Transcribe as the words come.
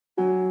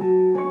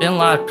Been a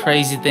lot of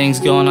crazy things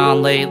going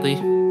on lately.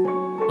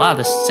 A lot of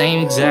the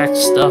same exact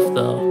stuff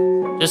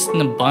though, just in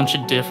a bunch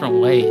of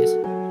different ways.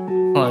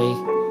 Like,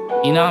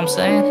 you know what I'm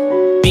saying?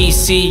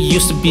 BC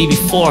used to be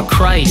before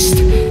Christ,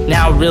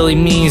 now it really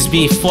means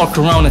before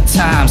Corona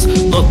times.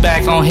 Look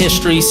back on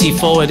history, see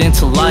forward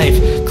into life,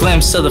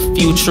 glimpse of the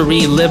future,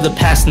 relive the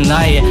past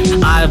night.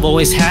 I've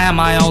always had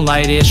my own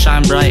light, it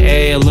shine bright,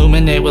 ayy.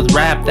 Illuminate with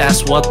rap,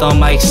 that's what the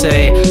mic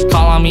say.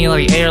 Call on me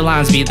like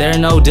airlines, be there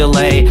no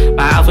delay.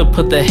 My outfit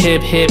put the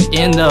hip hip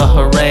in the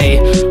hooray.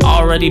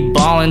 Already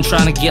ballin',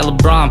 trying to get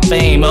LeBron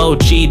fame.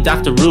 OG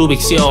Dr.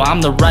 Rubik's, yo,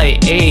 I'm the right,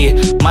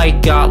 ayy.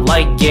 Mike got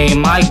light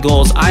game, my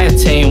goals I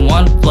attain.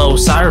 One flow,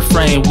 I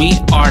refrain, we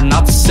are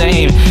not the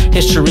same.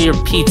 History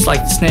repeats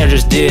like the snare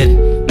just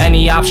did.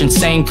 Many options,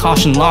 same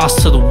caution,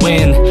 lost to the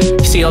wind.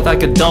 You see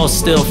like adults,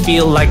 still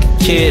feel like a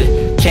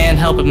kid. Can't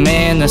help it,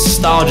 man,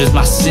 nostalgia's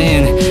my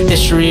sin.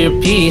 History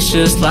repeats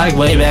just like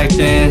way back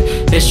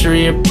then.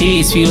 History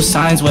repeats, few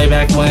signs way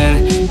back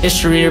when.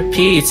 History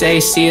repeats,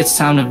 AC, it's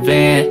time to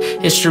vent.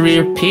 History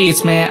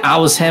repeats, man, I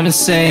was heaven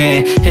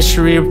sent.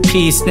 History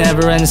repeats,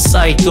 never end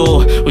cycle.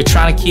 We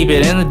tryna keep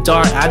it in the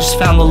dark, I just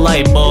found the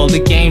light bulb. The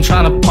game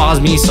tryna pause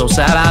me, so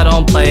sad I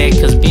don't play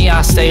it. Cause me,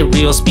 I stay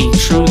real, speak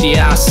truth,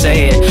 yeah, I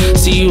say it.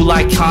 See you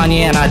like Kanye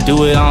and I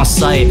do it on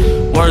sight.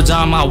 Words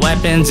are my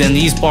weapons and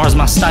these bars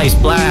my stipes,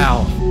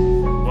 blow.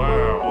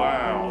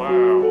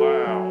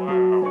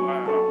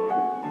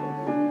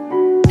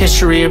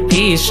 History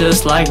repeats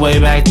just like way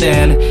back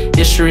then.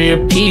 History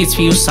repeats,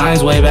 few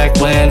signs way back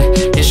when.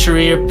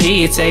 History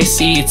repeats,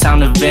 AC, time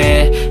to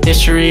vent.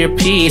 History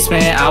repeats,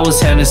 man, I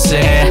was heaven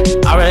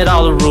sent. I read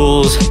all the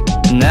rules,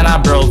 and then I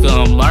broke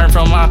them. Learned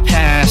from my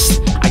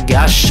past, I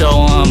gotta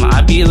show them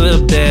I be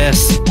the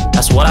best.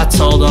 That's what I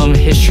told them.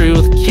 History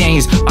with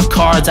kings, my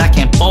cards I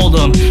can't fold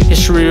them.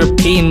 History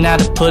repeating, now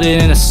to put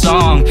it in a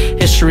song.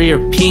 History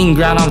repeating,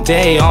 Groundhog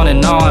Day, on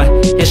and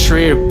on.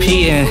 History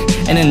repeating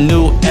in a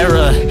new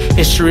era.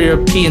 History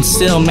repeating,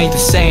 still make the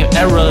same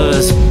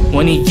errors.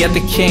 When you get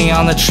the king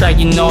on the track,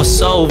 you know it's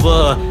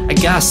over. I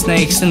got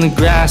snakes in the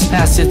grass,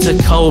 pass it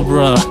to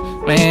Cobra.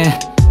 Man,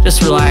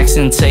 just relax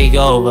and take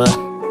over.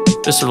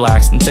 Just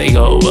relax and take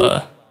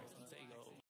over.